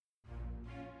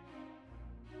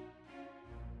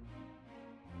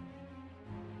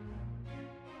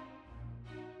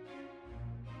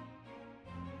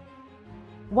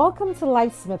Welcome to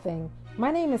Lifesmithing. My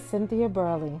name is Cynthia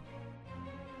Burley.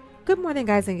 Good morning,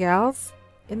 guys and gals.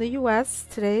 In the U.S.,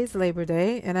 today is Labor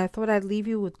Day, and I thought I'd leave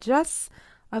you with just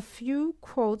a few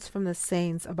quotes from the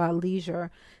saints about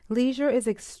leisure. Leisure is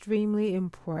extremely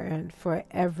important for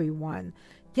everyone.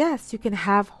 Yes, you can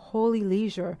have holy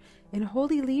leisure, and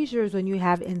holy leisure is when you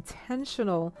have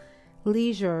intentional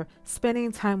leisure,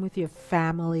 spending time with your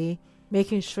family,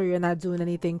 making sure you're not doing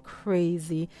anything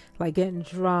crazy like getting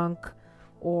drunk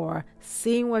or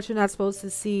seeing what you're not supposed to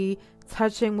see,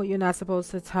 touching what you're not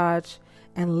supposed to touch,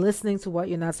 and listening to what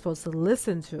you're not supposed to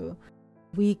listen to.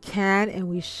 We can and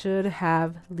we should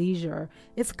have leisure.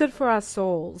 It's good for our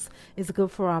souls. It's good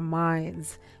for our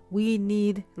minds. We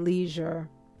need leisure.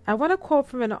 I want to quote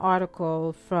from an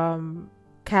article from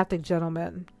Catholic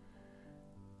Gentleman.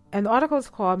 And the article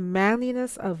is called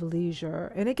Manliness of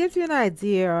Leisure. And it gives you an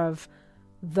idea of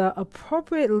the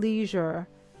appropriate leisure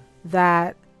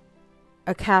that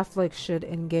a Catholic should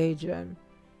engage in.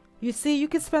 You see, you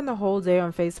can spend the whole day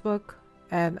on Facebook.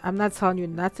 And I'm not telling you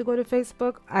not to go to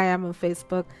Facebook. I am on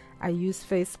Facebook. I use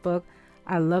Facebook.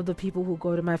 I love the people who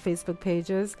go to my Facebook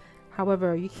pages.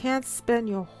 However, you can't spend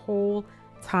your whole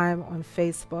time on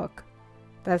Facebook.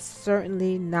 That's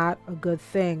certainly not a good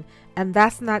thing. And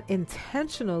that's not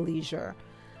intentional leisure.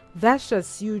 That's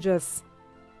just you just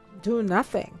do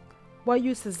nothing. What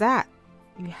use is that?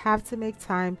 You have to make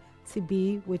time to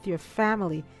be with your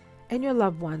family and your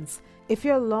loved ones. If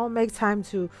you're alone, make time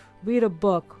to read a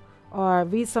book or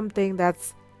read something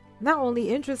that's not only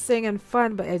interesting and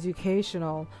fun but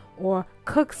educational, or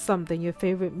cook something, your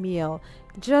favorite meal.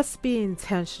 Just be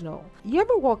intentional. You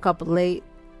ever woke up late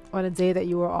on a day that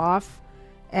you were off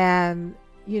and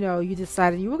you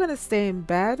decided you were going to stay in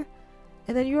bed,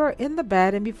 and then you're in the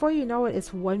bed, and before you know it,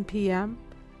 it's 1 p.m.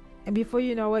 and before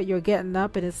you know it, you're getting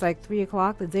up and it's like 3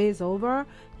 o'clock, the day is over.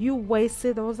 You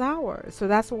wasted those hours. So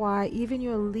that's why even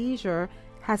your leisure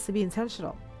has to be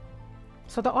intentional.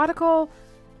 So the article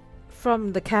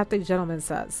from the Catholic Gentleman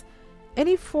says,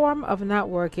 any form of not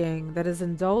working that is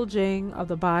indulging of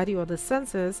the body or the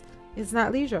senses is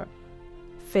not leisure.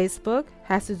 Facebook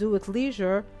has to do with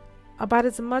leisure about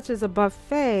as much as a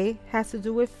buffet has to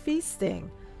do with feasting.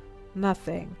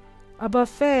 Nothing. A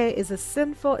buffet is a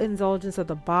sinful indulgence of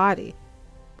the body.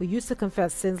 We used to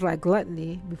confess sins like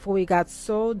gluttony before we got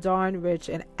so darn rich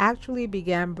and actually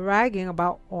began bragging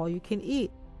about all you can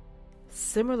eat.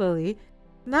 Similarly,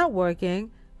 not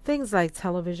working, things like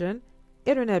television,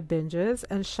 internet binges,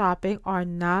 and shopping are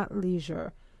not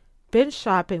leisure. Binge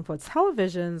shopping for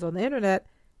televisions on the internet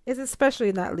is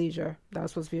especially not leisure. That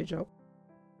was supposed to be a joke.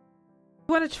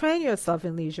 You want to train yourself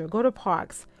in leisure, go to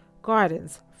parks,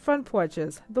 gardens, front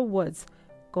porches, the woods.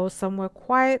 Go somewhere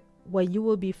quiet where you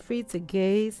will be free to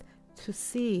gaze, to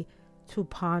see, to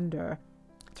ponder.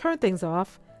 Turn things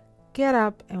off. Get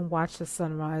up and watch the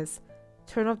sunrise.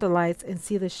 Turn off the lights and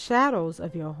see the shadows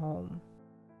of your home.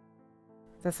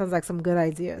 That sounds like some good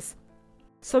ideas.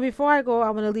 So before I go,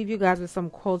 I want to leave you guys with some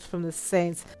quotes from the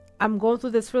saints. I'm going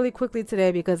through this really quickly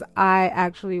today because I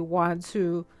actually want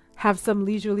to have some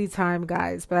leisurely time,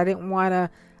 guys, but I didn't want to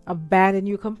abandon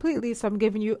you completely, so I'm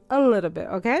giving you a little bit,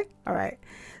 okay? All right.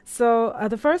 So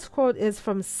the first quote is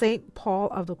from St. Paul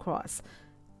of the Cross.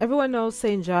 Everyone knows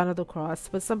St. John of the Cross,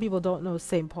 but some people don't know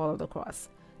St. Paul of the Cross.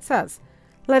 It says,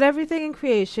 let everything in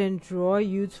creation draw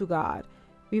you to God.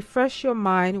 Refresh your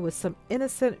mind with some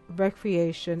innocent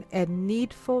recreation and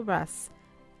needful rest.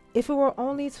 If it were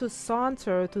only to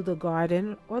saunter through the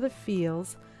garden or the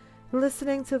fields,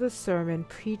 listening to the sermon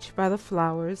preached by the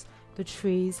flowers, the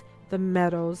trees, the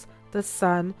meadows, the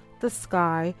sun, the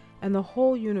sky, and the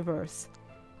whole universe,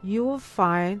 you will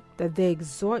find that they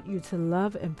exhort you to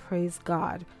love and praise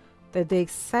God, that they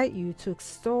excite you to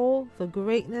extol the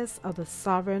greatness of the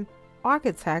sovereign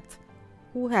architect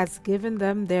who has given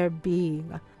them their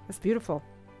being. That's beautiful.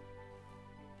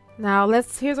 Now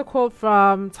here's a quote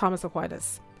from Thomas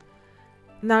Aquinas.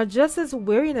 Now, just as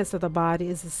weariness of the body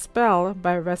is dispelled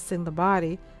by resting the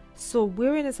body, so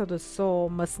weariness of the soul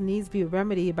must needs be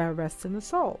remedied by resting the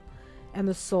soul, and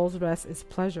the soul's rest is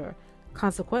pleasure.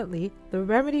 Consequently, the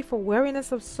remedy for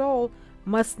weariness of soul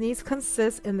must needs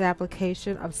consist in the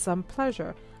application of some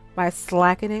pleasure, by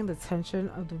slackening the tension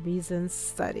of the reason's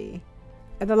study.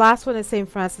 And the last one is St.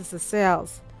 Francis of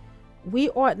Sales. We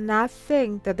ought not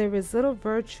think that there is little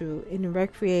virtue in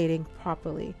recreating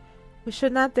properly. We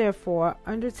should not therefore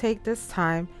undertake this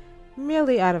time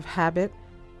merely out of habit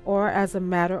or as a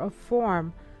matter of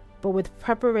form, but with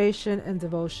preparation and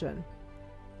devotion.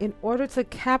 In order to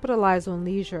capitalize on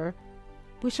leisure,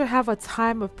 we should have a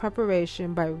time of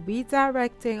preparation by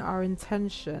redirecting our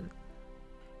intention.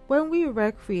 When we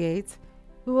recreate,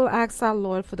 We will ask our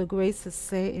Lord for the grace to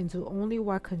say and do only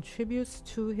what contributes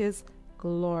to His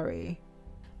glory.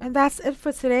 And that's it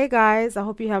for today, guys. I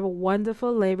hope you have a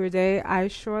wonderful Labor Day. I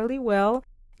surely will.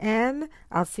 And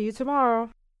I'll see you tomorrow.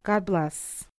 God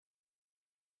bless.